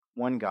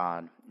one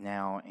God,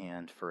 now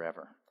and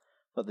forever.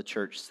 Let the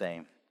church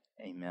say,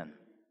 amen.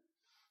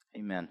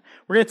 Amen.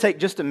 We're going to take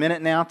just a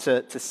minute now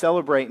to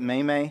celebrate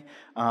May.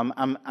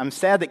 I'm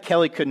sad that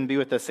Kelly couldn't be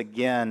with us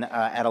again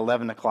at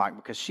 11 o'clock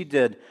because she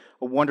did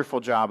a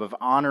wonderful job of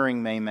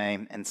honoring May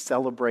and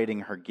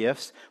celebrating her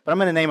gifts. But I'm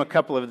going to name a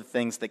couple of the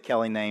things that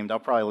Kelly named. I'll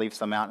probably leave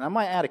some out, and I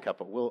might add a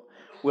couple.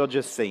 We'll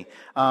just see.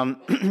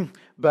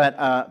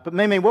 But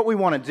May, what we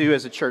want to do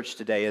as a church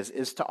today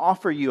is to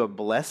offer you a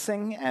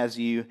blessing as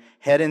you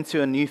head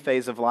into a new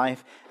phase of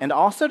life, and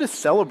also to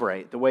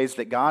celebrate the ways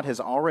that God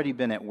has already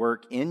been at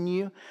work in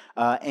you,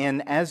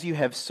 and as you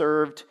have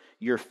served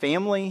your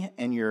family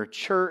and your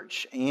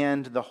church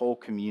and the whole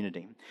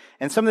community.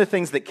 And some of the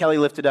things that Kelly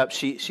lifted up,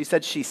 she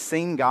said she's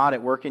seen God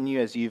at work in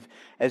you as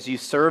you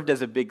served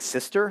as a big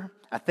sister.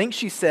 I think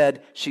she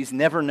said she's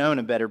never known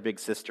a better big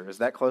sister. Is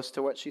that close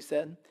to what she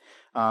said?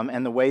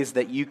 And the ways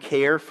that you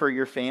care for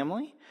your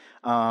family.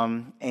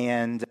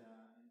 And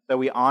so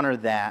we honor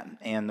that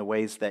and the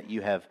ways that you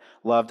have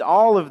loved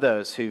all of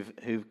those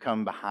who've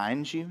come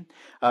behind you.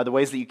 The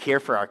ways that you care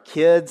for our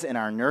kids in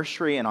our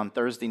nursery and on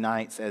Thursday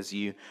nights as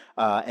you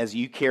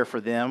care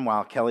for them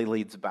while Kelly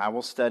leads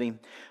Bible study.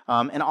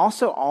 And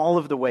also all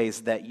of the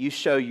ways that you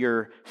show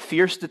your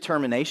fierce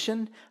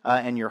determination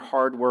and your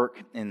hard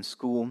work in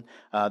school.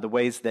 The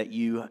ways that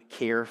you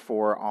care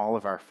for all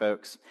of our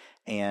folks.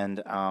 And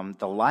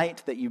the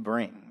light that you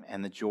bring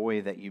and the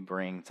joy that you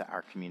bring to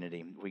our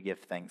community. We give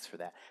thanks for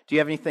that. Do you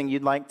have anything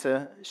you'd like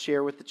to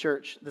share with the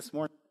church this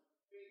morning?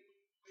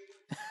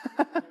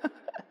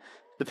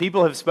 The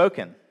people have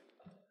spoken.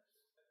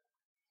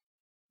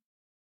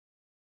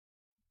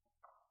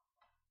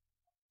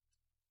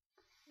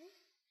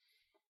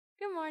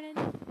 Good morning.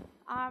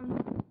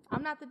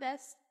 I'm not the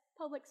best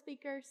public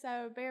speaker,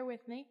 so bear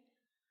with me.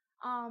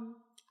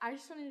 I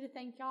just wanted to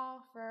thank y'all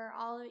for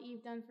all that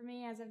you've done for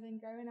me as I've been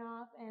growing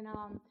up and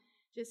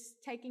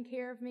just taking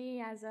care of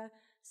me as a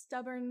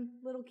stubborn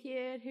little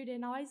kid who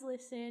didn't always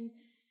listen.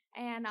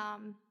 And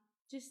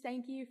just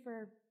thank you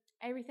for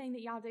everything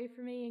that y'all do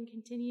for me and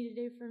continue to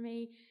do for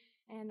me.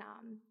 And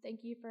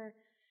thank you for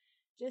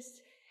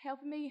just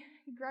helping me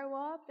grow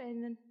up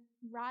and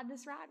ride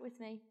this ride with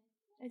me.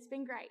 It's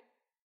been great.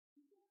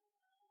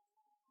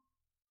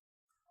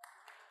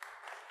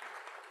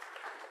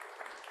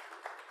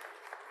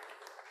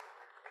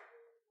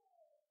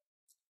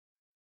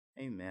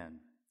 Amen.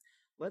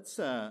 Let's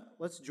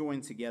join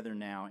together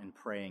now in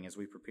praying as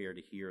we prepare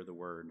to hear the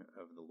word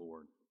of the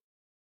Lord.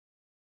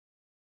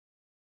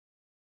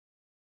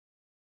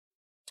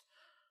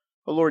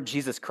 O Lord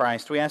Jesus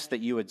Christ, we ask that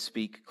you would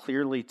speak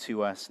clearly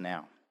to us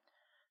now,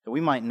 that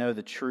we might know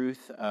the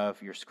truth of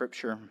your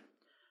scripture,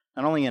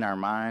 not only in our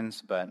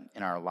minds, but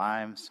in our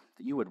lives,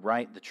 that you would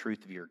write the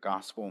truth of your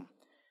gospel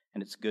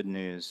and its good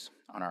news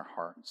on our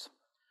hearts.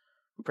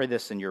 We pray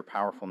this in your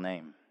powerful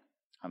name.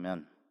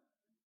 Amen.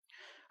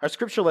 Our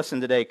scripture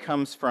lesson today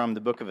comes from the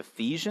book of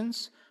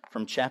Ephesians,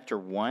 from chapter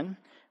 1.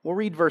 We'll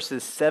read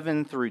verses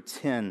 7 through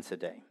 10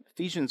 today.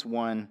 Ephesians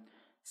 1,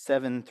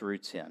 7 through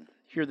 10.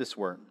 Hear this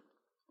word.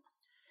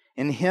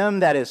 In him,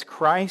 that is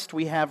Christ,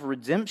 we have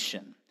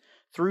redemption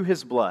through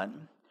his blood,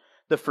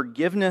 the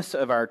forgiveness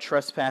of our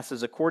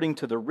trespasses according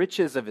to the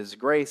riches of his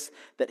grace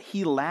that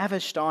he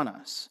lavished on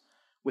us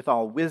with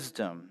all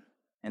wisdom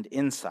and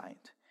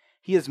insight.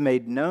 He has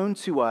made known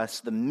to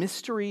us the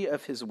mystery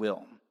of his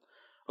will,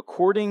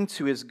 according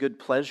to his good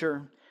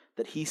pleasure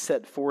that he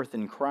set forth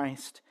in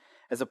Christ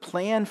as a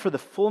plan for the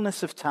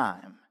fullness of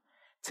time,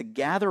 to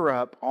gather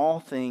up all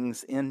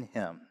things in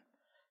him,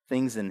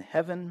 things in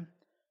heaven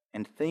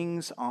and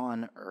things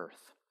on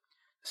earth.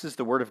 This is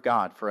the word of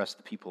God for us,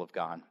 the people of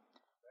God.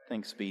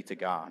 Thanks be to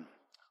God.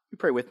 You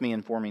pray with me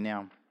and for me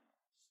now.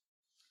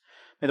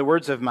 May the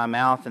words of my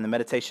mouth and the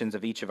meditations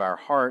of each of our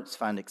hearts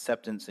find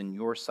acceptance in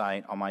your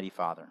sight, Almighty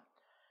Father.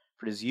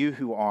 For it is you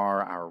who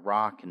are our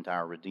rock and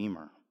our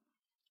Redeemer.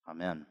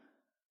 Amen.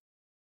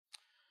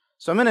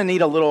 So I'm going to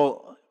need a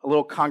little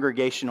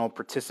congregational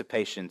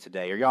participation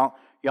today. Are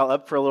y'all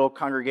up for a little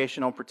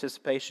congregational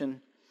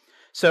participation?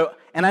 So,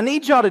 and I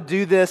need y'all to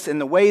do this in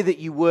the way that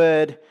you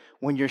would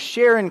when you're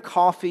sharing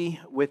coffee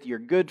with your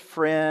good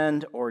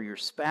friend or your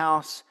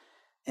spouse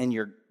and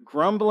you're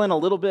grumbling a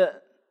little bit,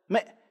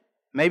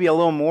 maybe a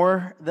little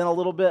more than a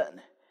little bit,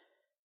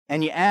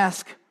 and you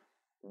ask,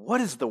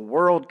 what is the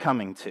world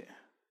coming to?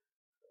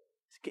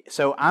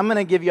 So I'm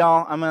going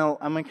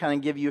to kind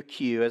of give you a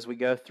cue as we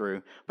go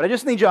through, but I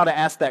just need y'all to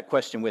ask that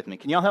question with me.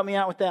 Can y'all help me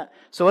out with that?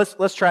 So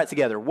let's try it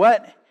together.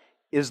 What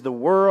is the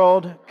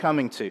world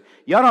coming to?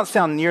 Y'all don't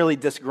sound nearly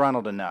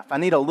disgruntled enough. I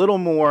need a little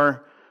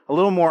more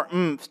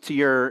oomph to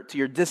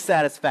your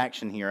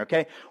dissatisfaction here,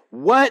 okay?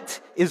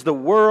 What is the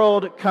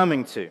world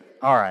coming to?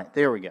 All right,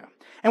 there we go.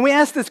 And we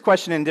ask this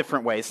question in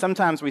different ways.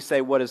 Sometimes we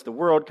say, what is the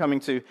world coming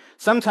to?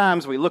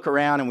 Sometimes we look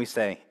around and we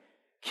say,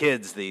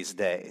 kids these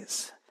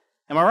days.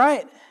 Am I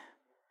right?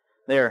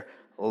 They're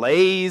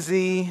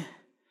lazy.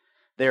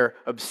 They're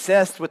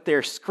obsessed with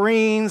their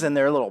screens and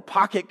their little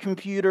pocket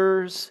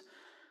computers.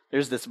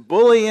 There's this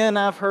bullying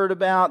I've heard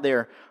about.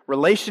 They're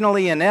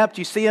relationally inept.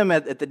 You see them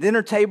at the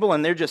dinner table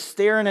and they're just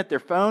staring at their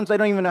phones. They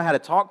don't even know how to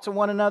talk to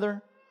one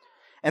another.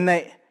 And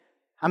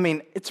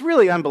it's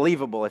really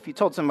unbelievable if you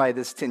told somebody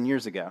this 10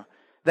 years ago.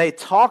 They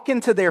talk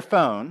into their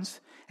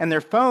phones and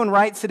their phone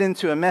writes it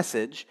into a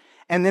message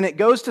and then it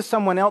goes to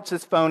someone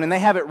else's phone and they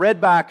have it read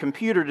by a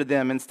computer to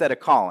them instead of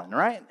calling,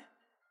 right?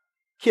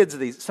 Kids,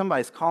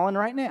 somebody's calling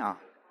right now.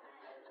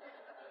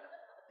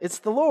 It's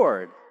the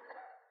Lord.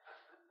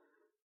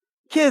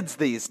 Kids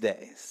these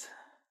days.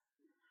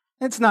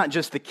 It's not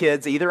just the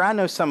kids either. I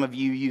know some of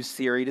you use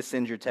Siri to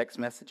send your text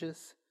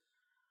messages.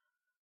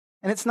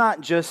 And it's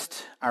not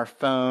just our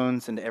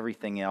phones and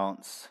everything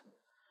else.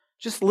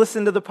 Just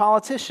listen to the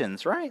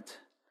politicians, right?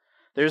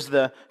 There's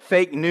the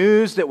fake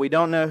news that we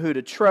don't know who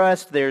to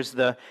trust. There's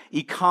the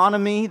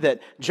economy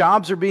that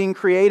jobs are being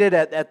created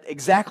at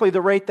exactly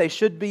the rate they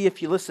should be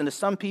if you listen to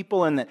some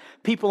people, and that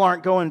people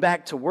aren't going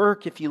back to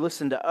work if you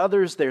listen to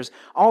others. There's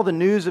all the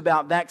news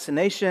about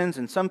vaccinations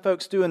and some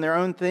folks doing their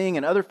own thing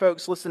and other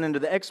folks listening to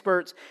the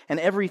experts and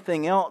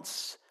everything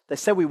else. They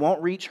said we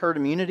won't reach herd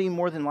immunity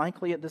more than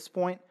likely at this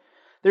point.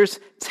 There's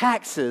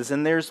taxes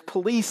and there's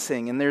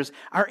policing and there's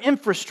our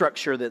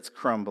infrastructure that's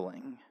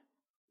crumbling.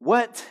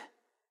 What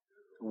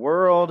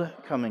world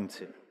coming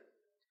to?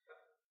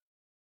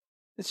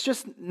 It's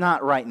just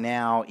not right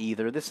now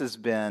either. This has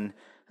been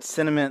a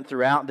sentiment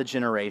throughout the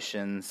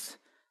generations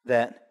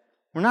that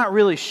we're not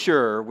really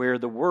sure where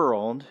the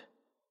world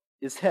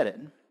is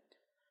headed.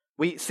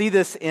 We see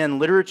this in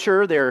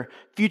literature. There are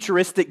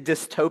futuristic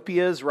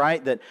dystopias,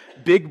 right? That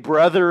Big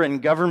Brother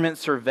and government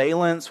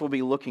surveillance will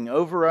be looking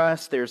over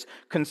us. There's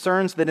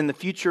concerns that in the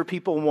future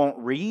people won't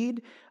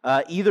read,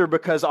 either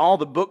because all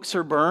the books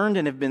are burned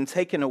and have been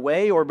taken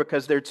away, or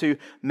because they're too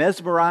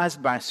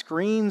mesmerized by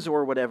screens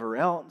or whatever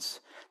else.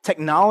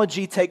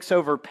 Technology takes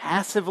over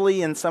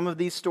passively in some of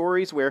these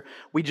stories where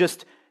we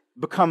just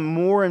become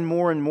more and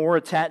more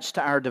attached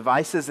to our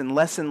devices and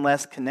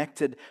less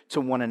connected to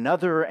one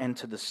another and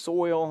to the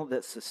soil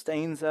that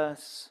sustains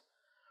us.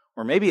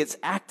 Or maybe it's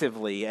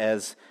actively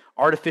as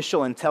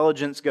artificial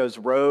intelligence goes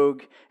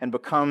rogue and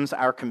becomes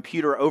our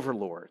computer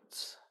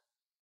overlords.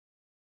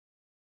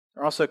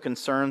 There are also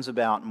concerns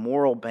about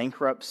moral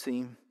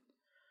bankruptcy,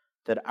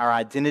 that our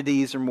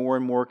identities are more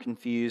and more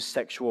confused,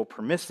 sexual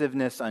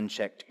permissiveness,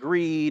 unchecked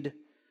greed,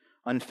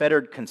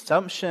 unfettered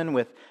consumption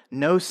with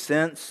no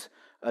sense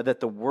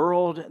that the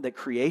world, that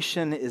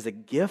creation is a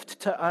gift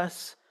to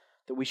us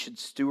that we should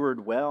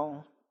steward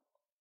well.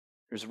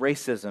 There's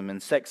racism and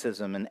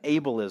sexism and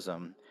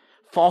ableism,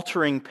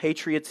 faltering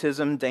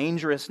patriotism,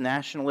 dangerous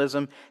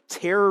nationalism,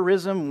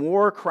 terrorism,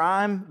 war,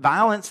 crime,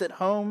 violence at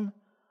home.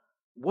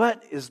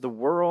 What is the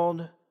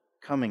world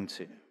coming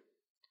to?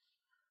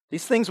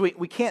 These things,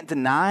 we can't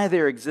deny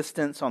their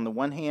existence on the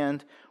one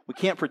hand. We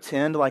can't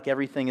pretend like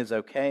everything is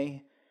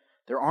okay.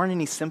 There aren't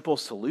any simple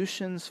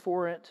solutions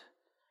for it.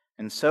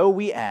 And so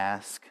we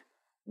ask,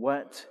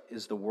 what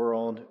is the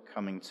world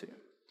coming to?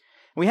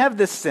 We have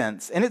this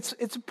sense, and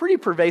it's a pretty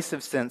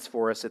pervasive sense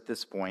for us at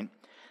this point,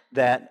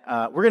 that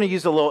we're going to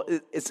use a little,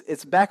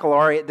 it's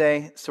baccalaureate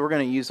day, so we're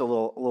going to use a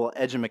little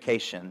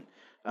edumacation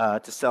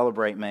to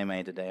celebrate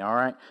May today, all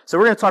right? So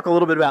we're going to talk a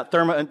little bit about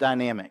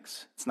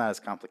thermodynamics. It's not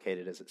as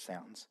complicated as it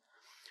sounds.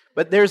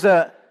 But there's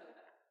the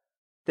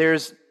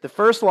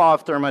first law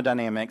of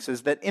thermodynamics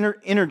is that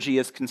energy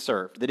is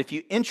conserved, that if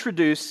you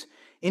introduce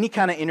any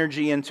kind of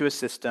energy into a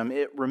system,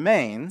 it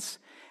remains.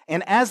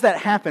 And as that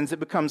happens,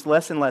 it becomes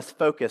less and less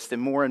focused and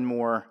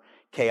more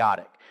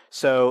chaotic.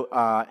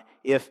 So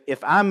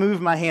if I move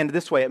my hand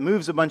this way, it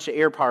moves a bunch of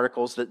air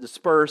particles that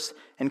disperse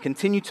and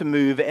continue to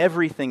move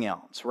everything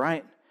else,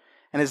 right?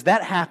 And as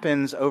that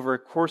happens over a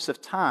course of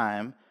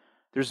time,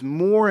 there's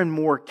more and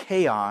more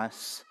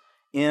chaos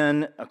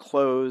in a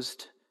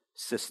closed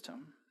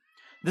system.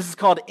 This is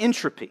called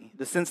entropy,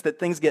 the sense that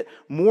things get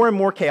more and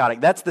more chaotic.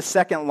 That's the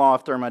second law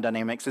of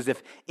thermodynamics, is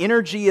if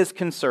energy is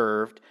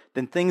conserved,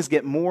 then things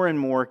get more and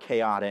more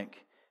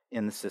chaotic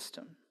in the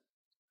system.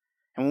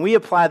 And when we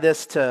apply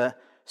this to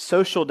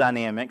social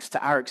dynamics,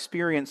 to our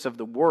experience of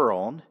the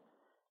world,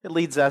 it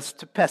leads us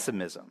to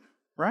pessimism,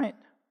 right?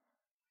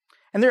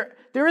 And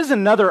there is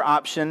another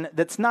option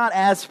that's not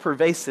as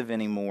pervasive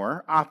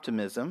anymore,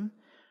 optimism,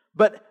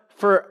 but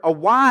for a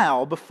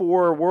while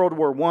before World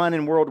War I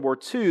and World War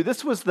II,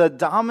 this was the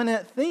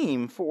dominant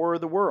theme for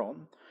the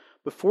world.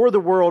 Before the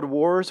world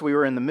wars, we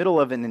were in the middle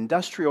of an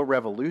industrial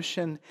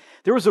revolution.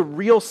 There was a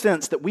real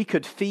sense that we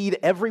could feed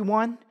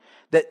everyone,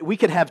 that we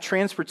could have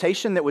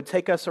transportation that would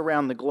take us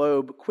around the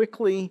globe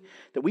quickly,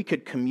 that we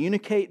could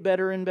communicate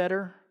better and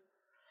better,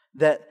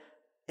 that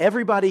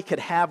everybody could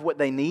have what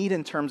they need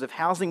in terms of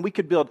housing. We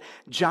could build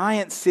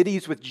giant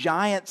cities with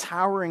giant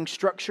towering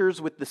structures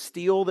with the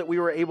steel that we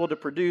were able to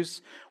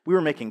produce. We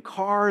were making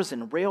cars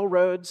and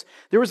railroads.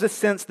 There was a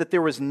sense that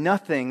there was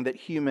nothing that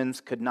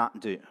humans could not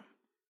do.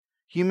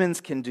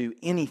 Humans can do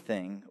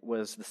anything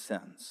was the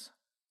sense.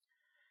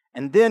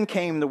 And then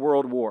came the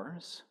world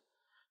wars.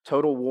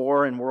 Total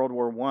war in World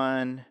War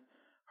I,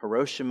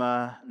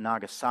 Hiroshima,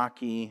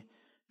 Nagasaki,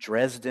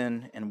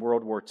 Dresden, and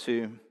World War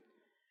II.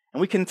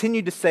 And we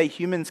continue to say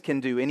humans can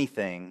do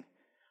anything,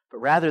 but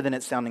rather than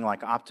it sounding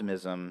like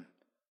optimism,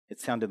 it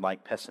sounded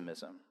like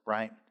pessimism,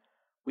 right?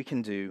 We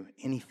can do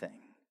anything.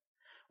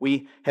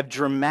 We have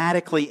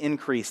dramatically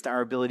increased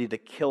our ability to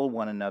kill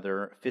one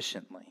another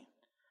efficiently.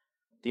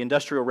 The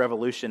Industrial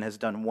Revolution has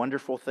done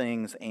wonderful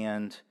things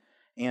and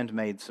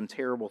made some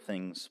terrible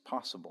things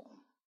possible.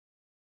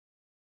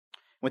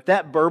 With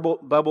that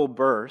bubble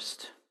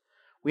burst,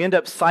 we end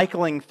up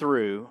cycling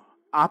through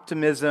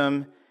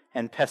optimism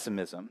and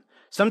pessimism,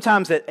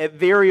 sometimes at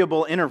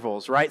variable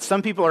intervals, right?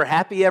 Some people are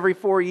happy every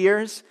 4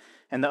 years,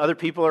 and the other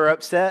people are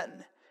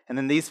upset, and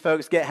then these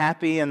folks get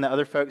happy, and the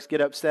other folks get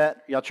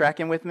upset. Y'all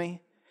tracking with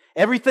me?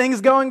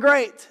 Everything's going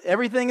great.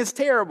 Everything is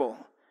terrible.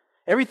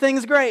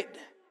 Everything's great.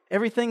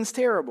 Everything's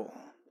terrible.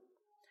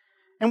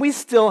 And we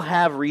still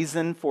have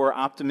reason for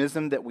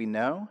optimism that we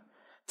know.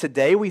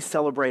 Today we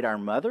celebrate our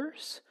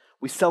mothers.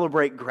 We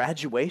celebrate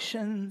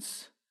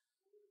graduations.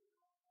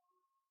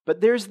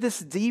 But there's this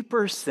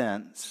deeper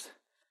sense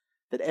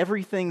that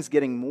everything's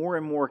getting more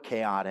and more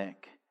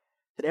chaotic,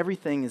 that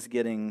everything is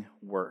getting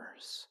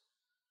worse.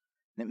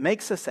 And it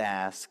makes us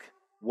ask,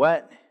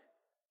 what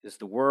is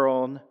the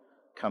world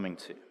coming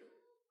to?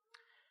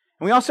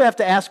 And we also have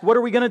to ask, what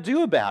are we going to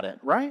do about it,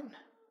 right?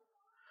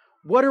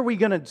 What are we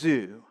going to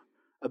do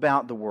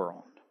about the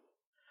world?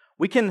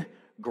 We can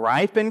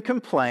gripe and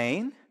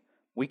complain.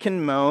 We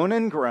can moan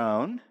and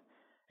groan.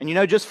 And you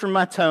know, just from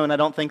my tone, I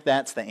don't think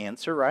that's the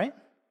answer, right?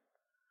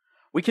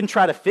 We can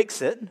try to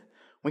fix it.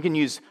 We can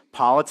use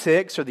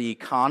politics or the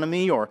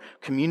economy or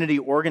community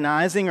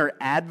organizing or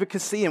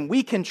advocacy, and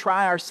we can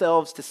try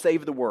ourselves to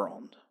save the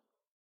world.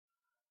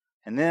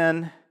 And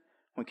then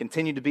we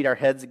continue to beat our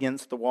heads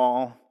against the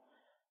wall.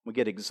 We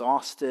get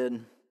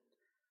exhausted.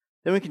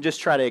 Then we can just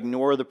try to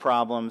ignore the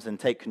problems and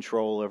take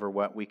control over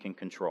what we can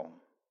control.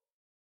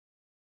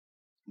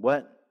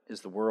 What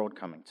is the world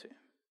coming to?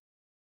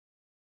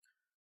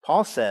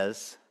 Paul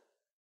says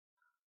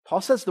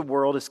the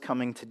world is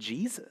coming to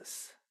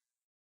Jesus.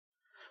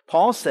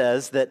 Paul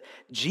says that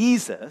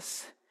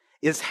Jesus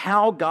is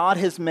how God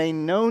has made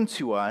known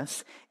to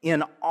us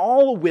in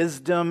all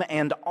wisdom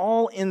and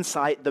all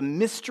insight the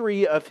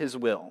mystery of His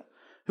will.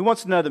 Who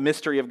wants to know the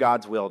mystery of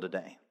God's will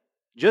today?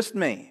 Just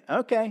me.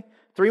 Okay.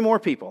 3 more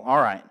people.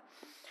 All right.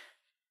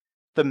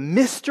 The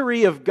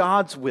mystery of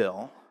God's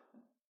will,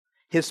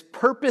 His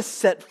purpose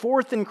set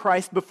forth in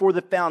Christ before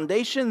the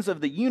foundations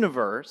of the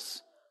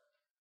universe,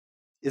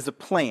 is a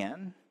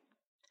plan.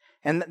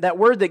 And that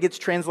word that gets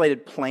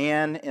translated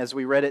plan, as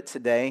we read it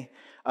today,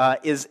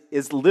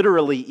 is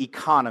literally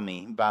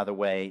economy, by the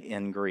way,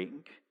 in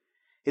Greek.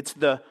 It's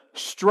the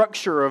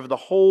structure of the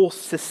whole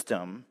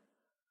system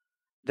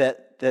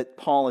that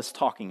Paul is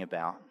talking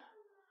about.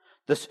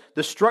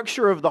 The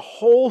structure of the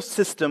whole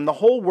system, the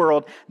whole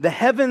world, the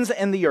heavens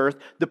and the earth,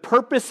 the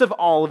purpose of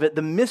all of it,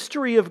 the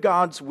mystery of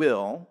God's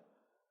will,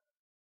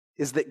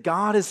 is that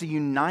God is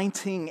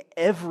uniting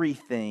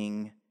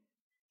everything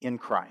in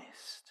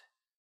Christ.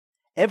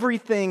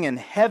 Everything in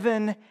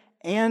heaven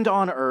and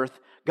on earth,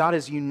 God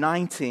is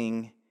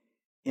uniting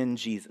in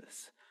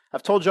Jesus.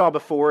 I've told y'all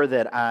before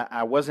that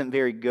I wasn't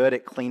very good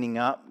at cleaning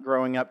up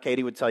growing up.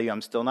 Katie would tell you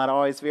I'm still not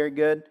always very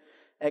good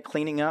at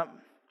cleaning up.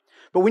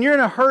 But when you're in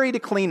a hurry to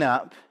clean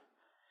up,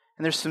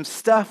 and there's some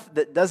stuff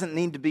that doesn't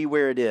need to be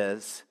where it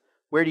is,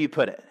 where do you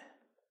put it?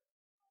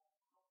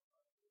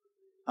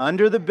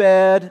 Under the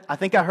bed. I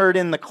think I heard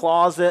in the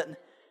closet.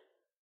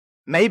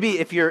 Maybe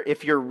if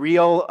you're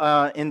real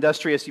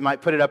industrious, you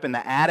might put it up in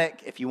the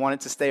attic if you want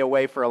it to stay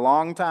away for a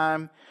long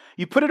time.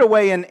 You put it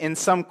away in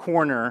some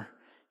corner.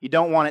 You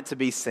don't want it to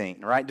be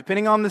seen, right?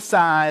 Depending on the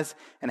size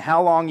and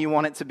how long you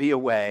want it to be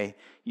away,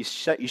 you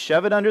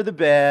shove it under the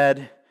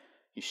bed.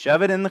 You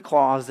shove it in the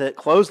closet,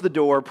 close the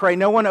door, pray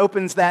no one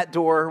opens that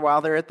door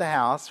while they're at the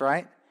house,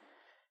 right?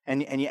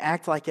 And you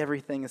act like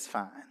everything is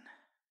fine.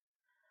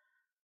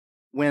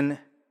 When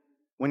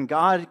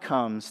God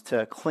comes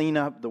to clean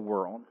up the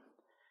world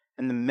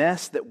and the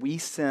mess that we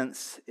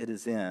sense it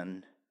is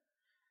in,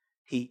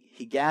 He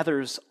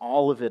gathers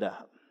all of it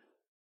up.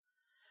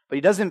 But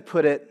He doesn't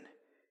put it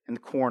in the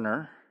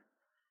corner.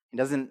 He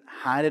doesn't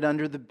hide it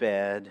under the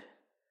bed.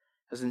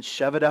 Doesn't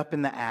shove it up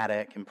in the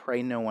attic and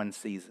pray no one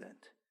sees it.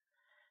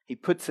 He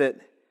puts it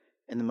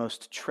in the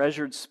most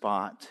treasured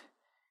spot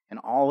in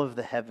all of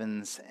the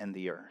heavens and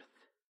the earth,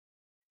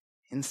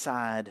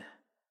 inside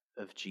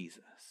of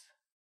Jesus.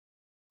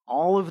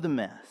 All of the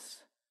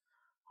mess,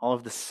 all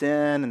of the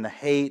sin and the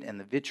hate and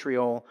the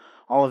vitriol,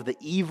 all of the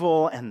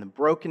evil and the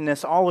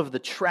brokenness, all of the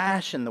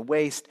trash and the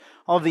waste,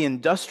 all of the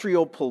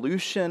industrial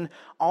pollution,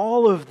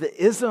 all of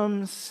the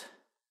isms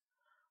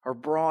are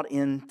brought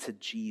into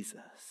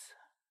Jesus.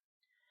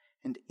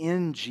 And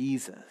in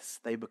Jesus,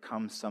 they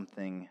become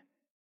something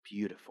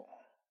beautiful.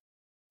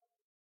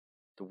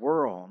 The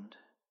world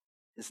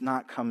is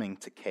not coming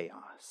to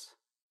chaos.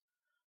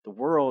 The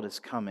world is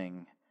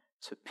coming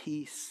to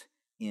peace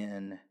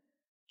in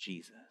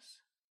Jesus.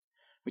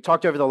 We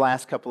talked over the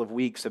last couple of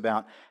weeks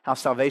about how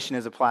salvation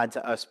is applied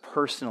to us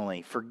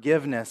personally,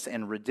 forgiveness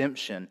and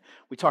redemption.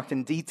 We talked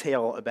in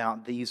detail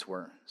about these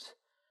words.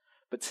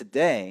 But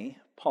today,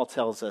 Paul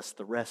tells us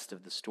the rest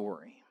of the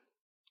story.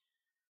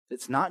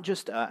 It's not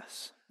just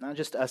us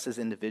as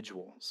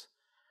individuals,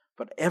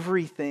 but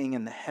everything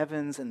in the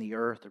heavens and the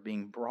earth are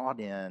being brought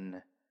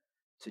in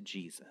to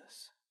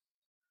Jesus.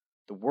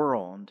 The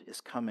world is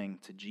coming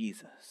to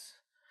Jesus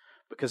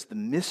because the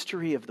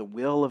mystery of the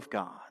will of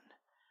God,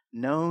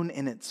 known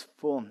in its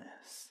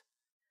fullness,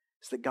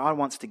 is that God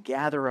wants to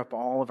gather up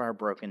all of our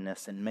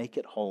brokenness and make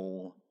it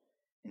whole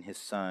in His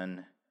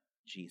Son,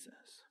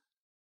 Jesus.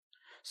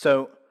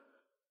 So,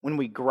 when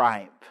we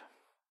gripe,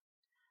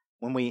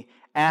 when we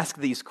ask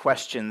these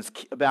questions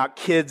about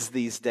kids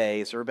these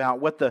days or about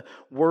what the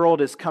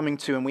world is coming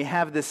to, and we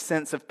have this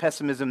sense of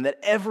pessimism that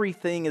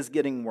everything is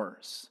getting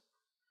worse,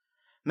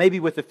 maybe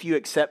with a few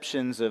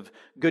exceptions of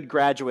good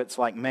graduates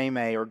like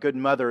Maymay or good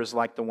mothers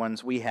like the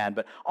ones we had,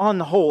 but on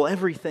the whole,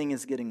 everything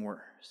is getting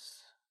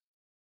worse.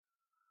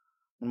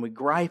 When we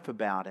gripe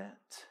about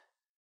it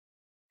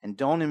and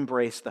don't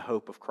embrace the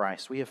hope of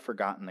Christ, we have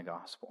forgotten the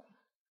gospel.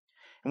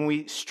 And when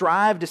we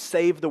strive to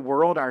save the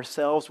world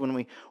ourselves, when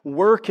we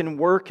work and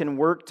work and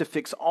work to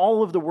fix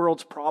all of the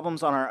world's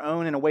problems on our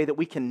own in a way that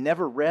we can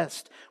never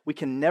rest, we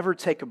can never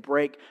take a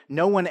break,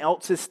 no one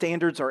else's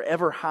standards are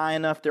ever high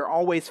enough, they're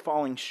always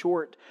falling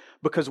short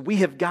because we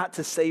have got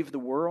to save the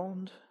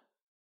world,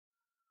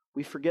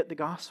 we forget the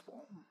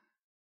gospel.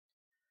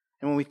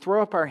 And when we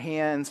throw up our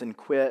hands and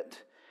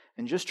quit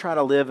and just try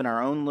to live in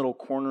our own little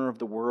corner of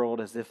the world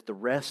as if the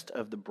rest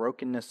of the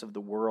brokenness of the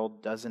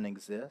world doesn't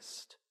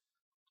exist,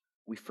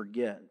 we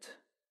forget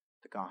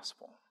the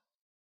gospel.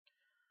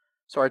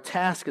 So our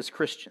task as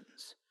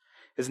Christians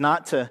is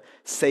not to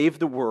save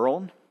the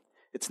world.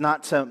 It's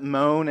not to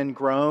moan and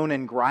groan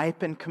and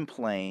gripe and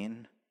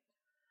complain.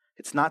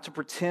 It's not to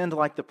pretend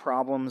like the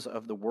problems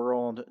of the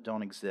world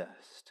don't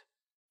exist.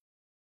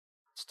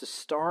 It's to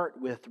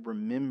start with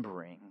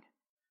remembering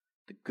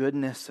the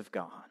goodness of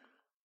God,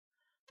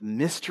 the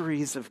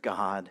mysteries of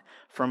God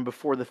from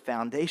before the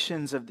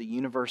foundations of the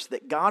universe,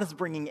 that God is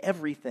bringing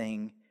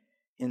everything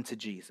into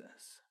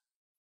Jesus.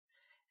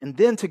 And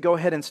then to go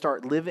ahead and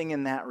start living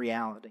in that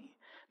reality.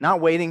 Not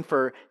waiting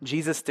for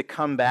Jesus to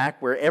come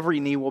back where every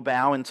knee will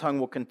bow and tongue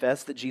will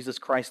confess that Jesus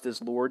Christ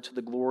is Lord to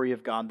the glory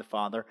of God the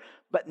Father.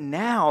 But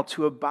now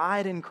to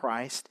abide in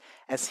Christ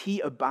as He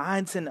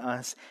abides in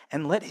us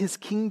and let His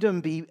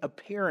kingdom be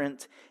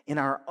apparent in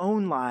our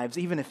own lives,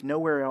 even if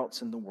nowhere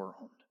else in the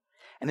world.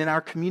 And in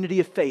our community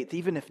of faith,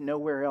 even if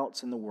nowhere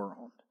else in the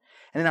world.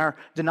 And in our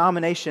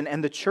denomination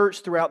and the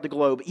church throughout the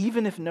globe,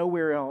 even if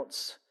nowhere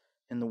else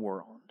in the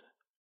world,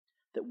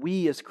 that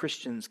we as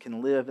Christians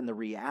can live in the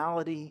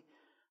reality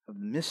of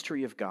the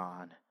mystery of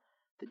God,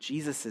 that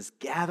Jesus is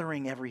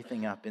gathering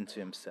everything up into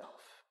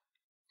Himself.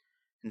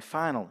 And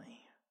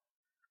finally,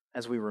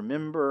 as we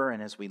remember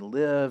and as we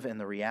live in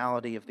the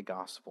reality of the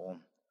gospel,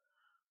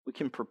 we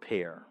can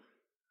prepare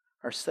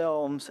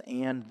ourselves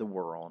and the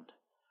world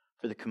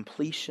for the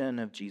completion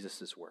of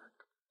Jesus' work.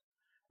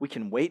 We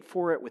can wait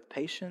for it with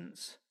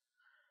patience,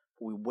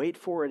 but we wait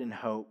for it in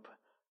hope,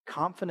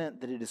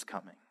 confident that it is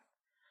coming,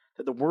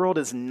 that the world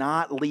is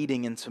not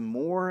leading into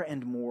more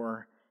and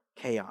more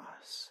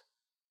chaos.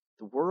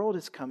 The world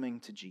is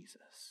coming to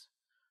Jesus,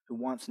 who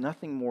wants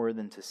nothing more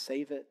than to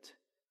save it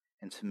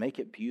and to make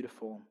it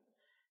beautiful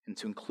and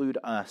to include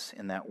us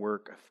in that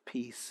work of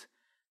peace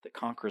that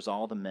conquers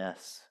all the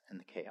mess and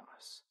the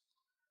chaos.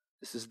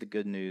 This is the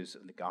good news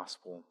of the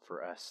gospel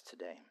for us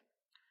today.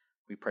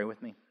 Will you pray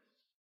with me?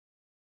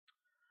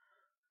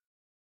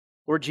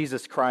 Lord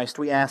Jesus Christ,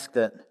 we ask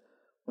that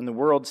when the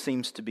world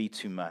seems to be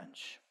too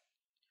much,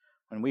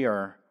 when we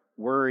are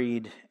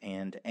worried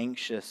and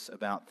anxious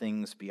about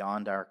things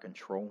beyond our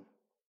control,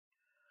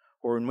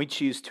 or when we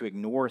choose to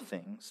ignore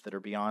things that are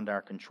beyond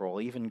our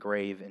control, even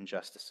grave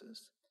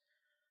injustices,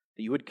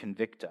 that you would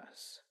convict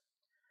us,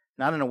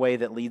 not in a way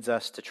that leads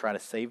us to try to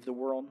save the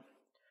world,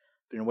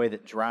 but in a way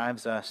that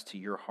drives us to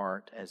your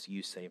heart as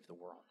you save the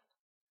world.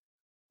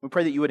 We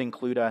pray that you would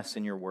include us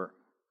in your work,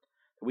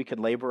 that we could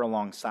labor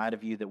alongside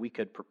of you, that we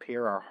could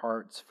prepare our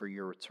hearts for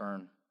your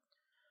return,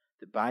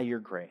 that by your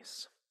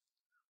grace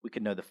we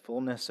could know the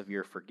fullness of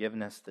your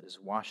forgiveness that has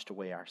washed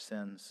away our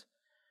sins.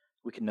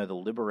 We could know the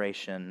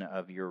liberation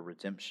of your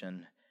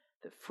redemption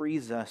that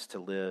frees us to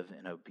live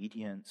in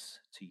obedience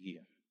to you.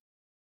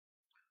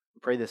 We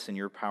pray this in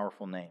your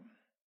powerful name,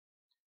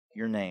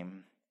 your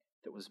name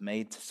that was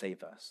made to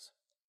save us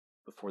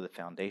before the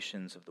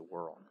foundations of the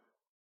world.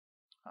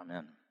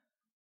 Amen.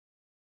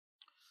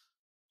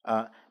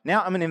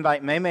 Now I'm going to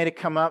invite Maymay to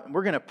come up.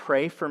 We're going to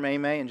pray for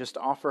Maymay and just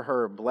offer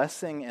her a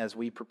blessing as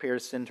we prepare to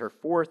send her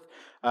forth.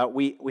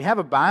 We have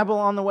a Bible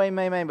on the way,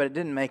 Maymay, but it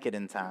didn't make it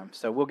in time,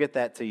 so we'll get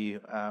that to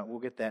you. We'll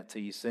get that to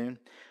you soon.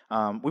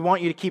 We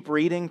want you to keep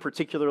reading,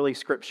 particularly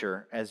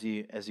Scripture, as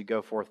you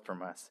go forth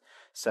from us.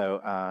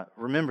 So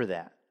remember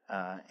that.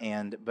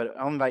 But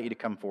I'll invite you to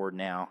come forward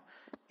now,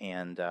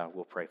 and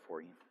we'll pray for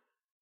you.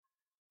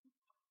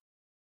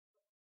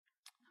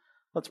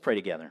 Let's pray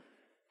together.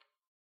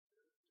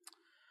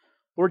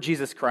 Lord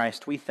Jesus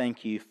Christ, we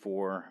thank you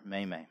for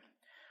Maymay.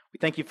 We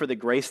thank you for the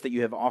grace that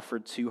you have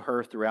offered to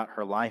her throughout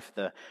her life,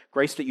 the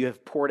grace that you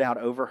have poured out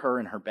over her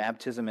in her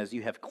baptism as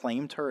you have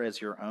claimed her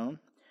as your own,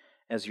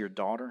 as your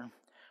daughter.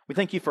 We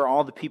thank you for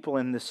all the people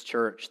in this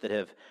church that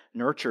have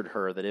nurtured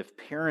her, that have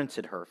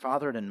parented her,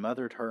 fathered and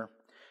mothered her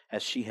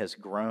as she has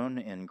grown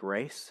in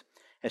grace,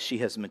 as she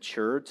has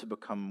matured to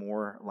become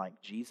more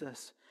like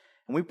Jesus.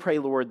 And we pray,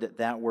 Lord, that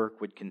that work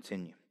would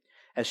continue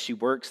as she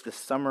works this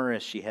summer,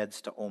 as she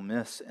heads to Ole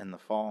Miss in the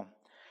fall,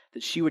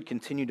 that she would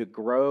continue to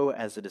grow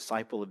as a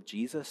disciple of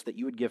Jesus, that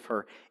you would give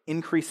her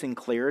increasing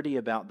clarity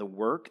about the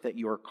work that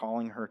you are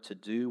calling her to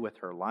do with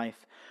her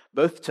life,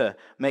 both to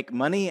make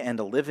money and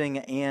a living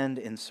and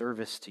in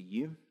service to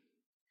you.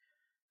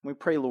 We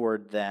pray,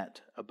 Lord,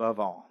 that above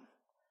all,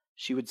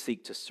 she would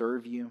seek to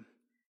serve you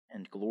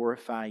and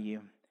glorify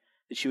you,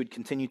 that she would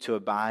continue to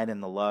abide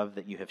in the love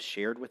that you have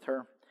shared with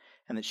her,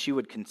 and that she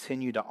would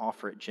continue to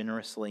offer it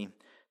generously,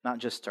 not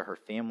just to her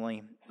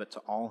family, but to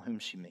all whom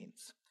she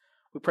meets.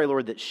 We pray,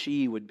 Lord, that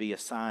she would be a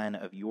sign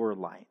of your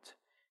light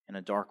in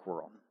a dark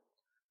world.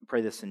 We pray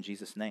this in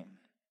Jesus' name.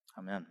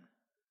 Amen.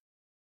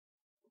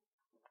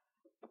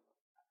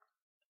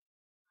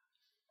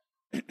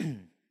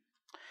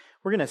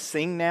 We're going to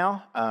sing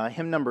now,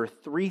 hymn number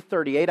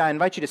 338. I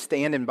invite you to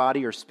stand in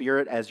body or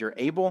spirit as you're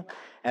able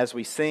as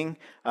we sing.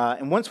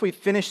 And once we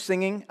finish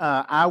singing,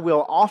 I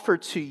will offer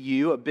to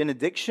you a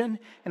benediction.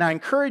 And I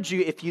encourage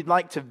you, if you'd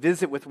like to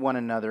visit with one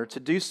another, to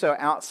do so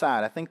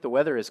outside. I think the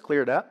weather has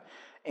cleared up,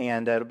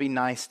 and it'll be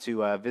nice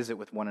to visit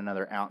with one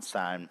another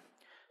outside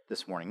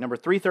this morning. Number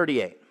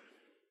 338.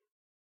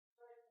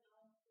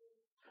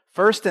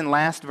 First and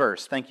last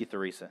verse. Thank you,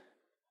 Theresa.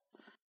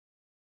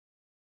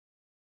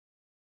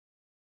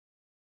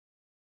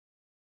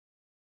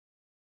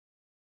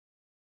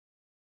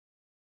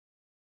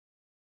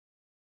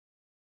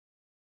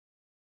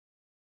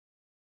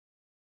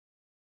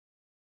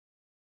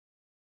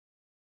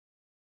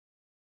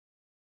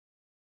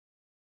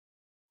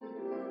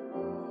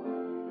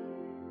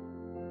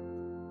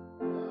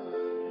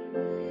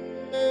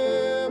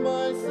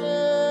 My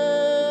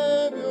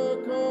Savior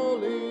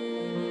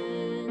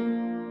calling,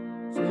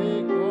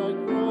 take my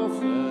cross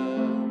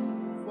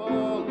and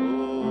follow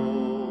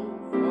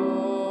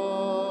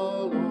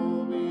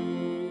me.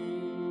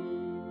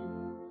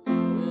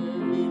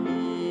 Where He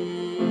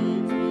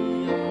leads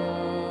me, I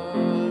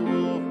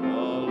will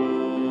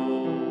follow.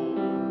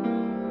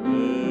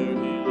 Where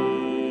He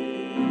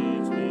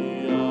leads me,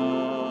 I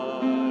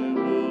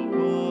will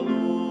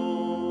follow.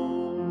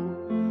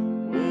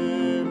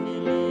 Where He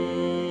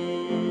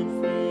leads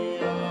me,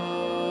 I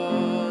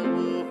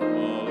will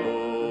follow.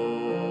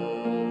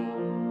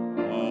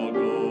 I'll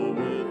go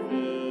with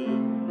Him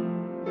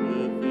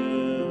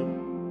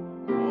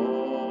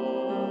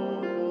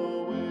all the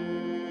way.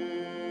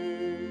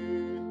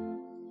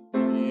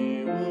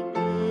 He will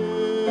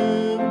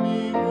give me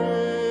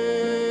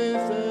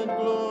grace and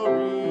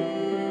glory.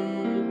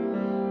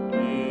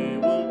 He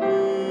will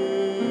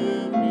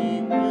give me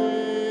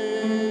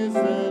grace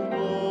and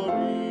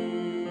glory.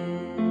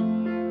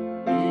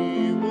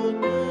 He will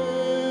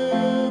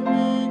give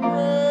me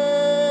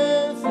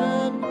grace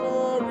and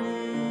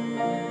glory,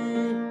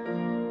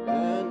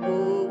 and go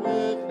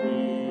with me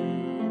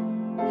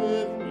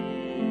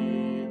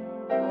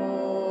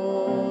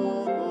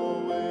all the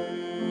way.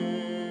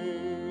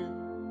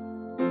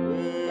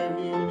 Where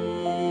He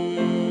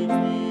leads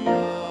me, I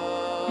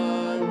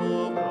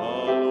will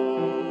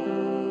follow.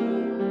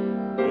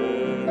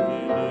 Where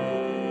He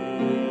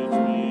leads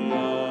me, I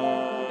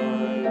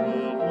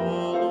will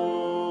follow.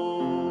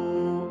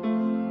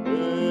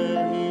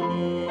 Where He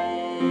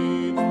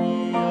leads me,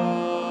 I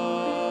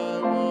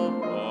will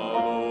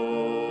follow.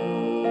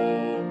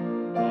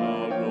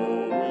 I'll go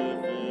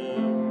with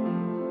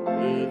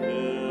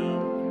Him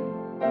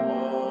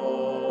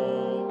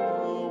all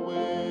the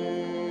way.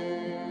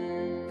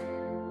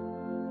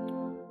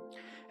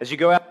 As you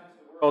go out into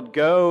the world,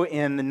 go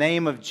in the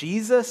name of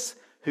Jesus,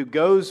 who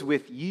goes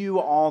with you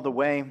all the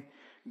way.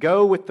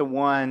 Go with the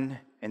one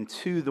and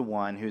to the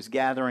one who's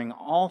gathering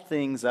all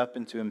things up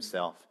into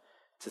himself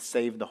to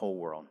save the whole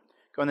world.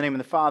 Go in the name of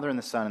the Father, and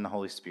the Son, and the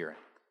Holy Spirit.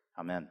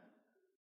 Amen.